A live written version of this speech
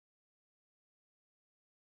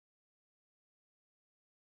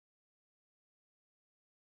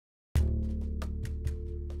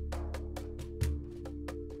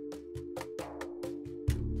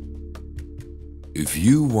If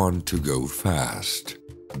you want to go fast,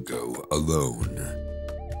 go alone.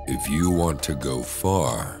 If you want to go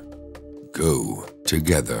far, go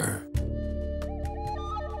together.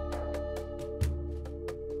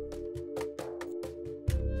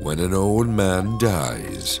 When an old man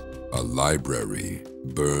dies, a library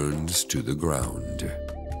burns to the ground.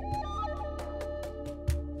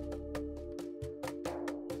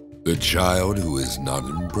 The child who is not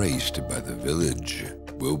embraced by the village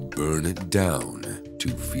will burn it down to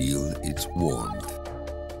feel its warmth.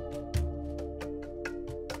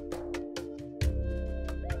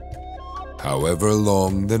 However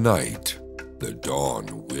long the night, the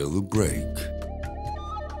dawn will break.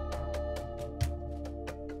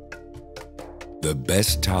 The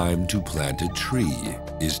best time to plant a tree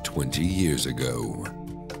is 20 years ago.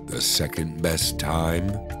 The second best time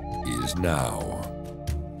is now.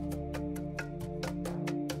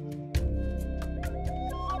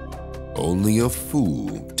 Only a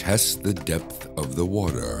fool tests the depth of the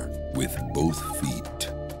water with both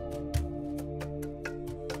feet.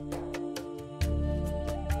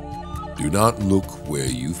 Do not look where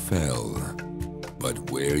you fell,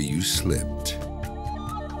 but where you slipped.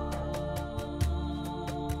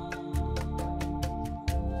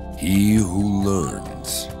 He who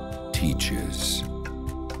learns teaches.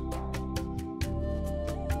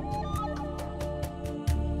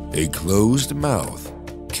 A closed mouth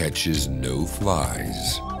catches no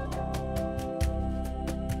flies.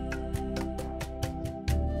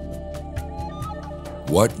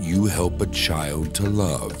 What you help a child to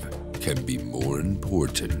love can be more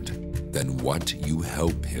important than what you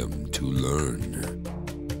help him to learn.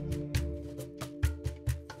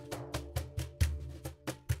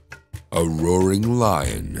 A roaring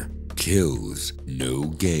lion kills no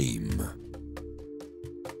game.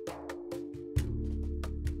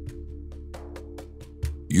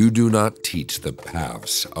 You do not teach the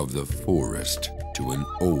paths of the forest to an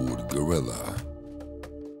old gorilla.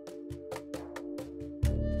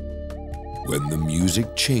 When the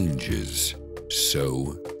music changes,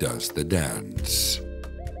 so does the dance.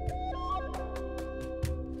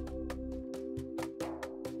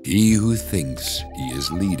 He who thinks he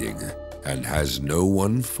is leading and has no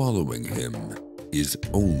one following him is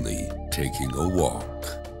only taking a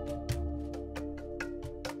walk.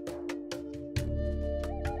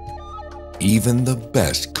 Even the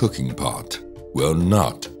best cooking pot will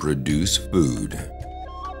not produce food.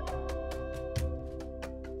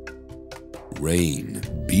 Rain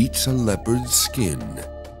beats a leopard's skin,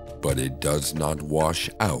 but it does not wash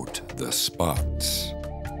out the spots.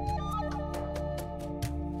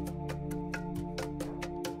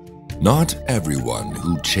 Not everyone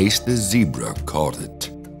who chased the zebra caught it,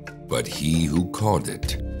 but he who caught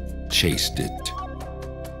it chased it.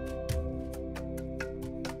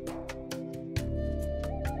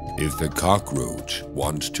 If the cockroach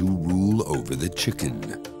wants to rule over the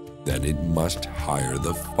chicken, then it must hire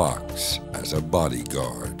the fox as a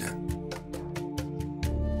bodyguard.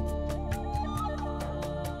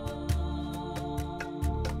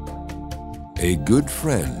 A good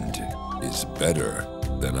friend is better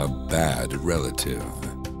than a bad relative.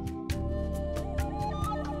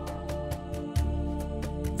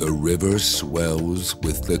 The river swells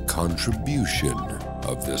with the contribution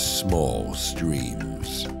of the small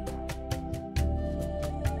streams.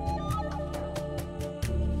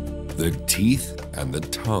 The teeth and the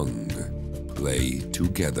tongue play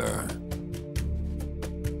together.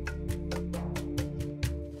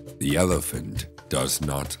 The elephant does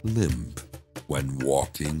not limp when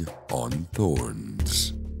walking on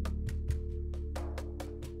thorns.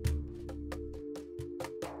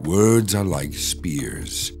 Words are like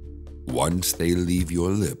spears. Once they leave your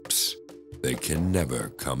lips, they can never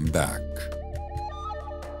come back.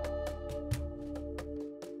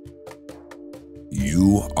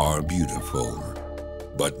 You are beautiful,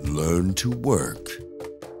 but learn to work,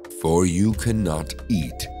 for you cannot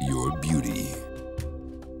eat your beauty.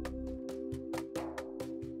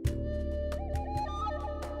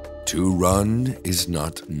 To run is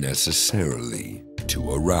not necessarily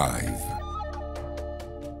to arrive.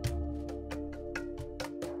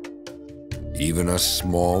 Even a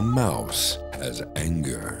small mouse has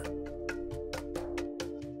anger.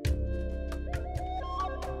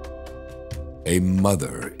 A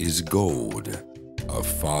mother is gold, a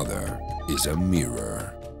father is a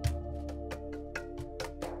mirror.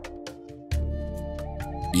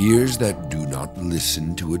 Ears that do not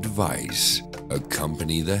listen to advice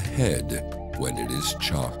accompany the head when it is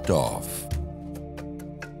chopped off.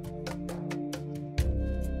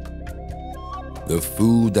 The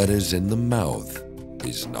food that is in the mouth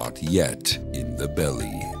is not yet in the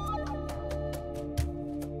belly.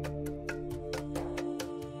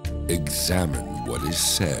 Examine what is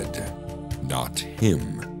said, not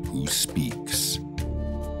him who speaks.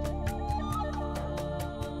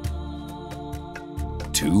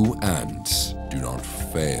 2 ants do not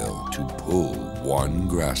fail to pull 1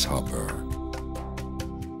 grasshopper.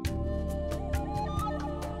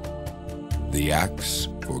 The axe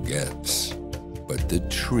forgets, but the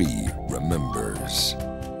tree remembers.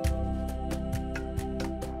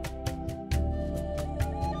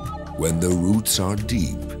 When the roots are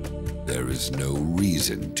deep, there is no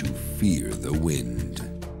reason to fear the wind.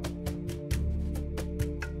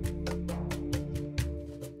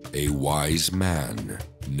 A wise man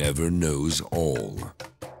never knows all.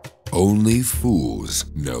 Only fools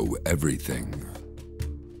know everything.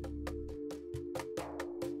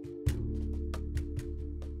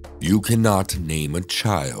 You cannot name a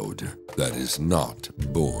child that is not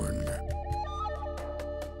born.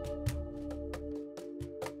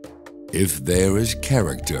 If there is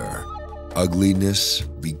character, ugliness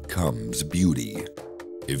becomes beauty.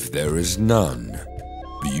 If there is none,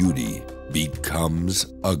 beauty becomes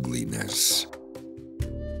ugliness.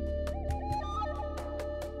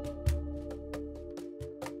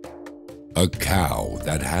 A cow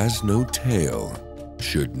that has no tail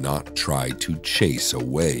should not try to chase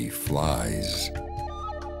away flies.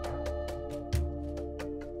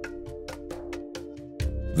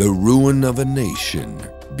 The ruin of a nation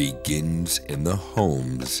begins in the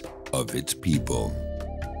homes of its people.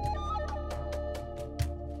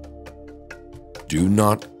 Do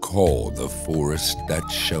not call the forest that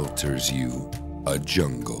shelters you a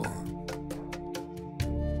jungle.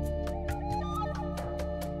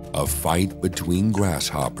 A fight between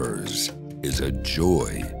grasshoppers is a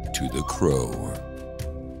joy to the crow.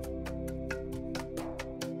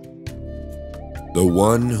 The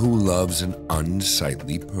one who loves an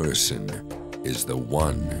unsightly person is the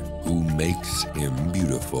one who makes him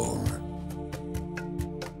beautiful.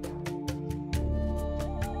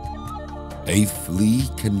 A flea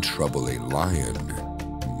can trouble a lion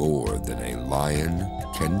more than a lion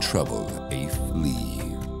can trouble a flea.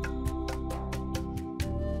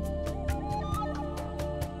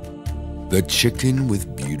 The chicken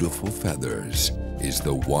with beautiful feathers is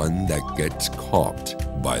the one that gets caught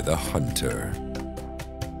by the hunter.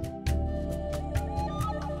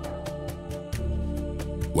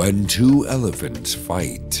 When 2 elephants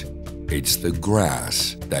fight, it's the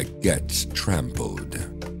grass that gets trampled.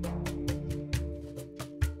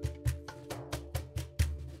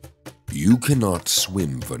 You cannot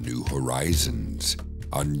swim for new horizons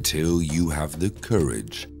until you have the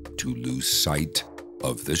courage to lose sight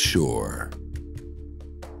of the shore.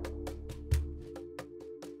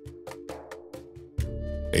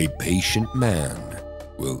 A patient man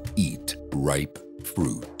will eat ripe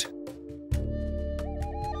fruit.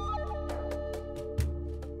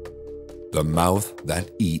 The mouth that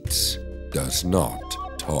eats does not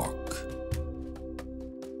talk.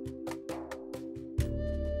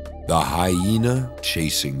 The hyena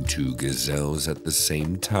chasing 2 gazelles at the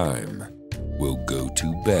same time will go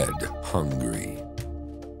to bed hungry.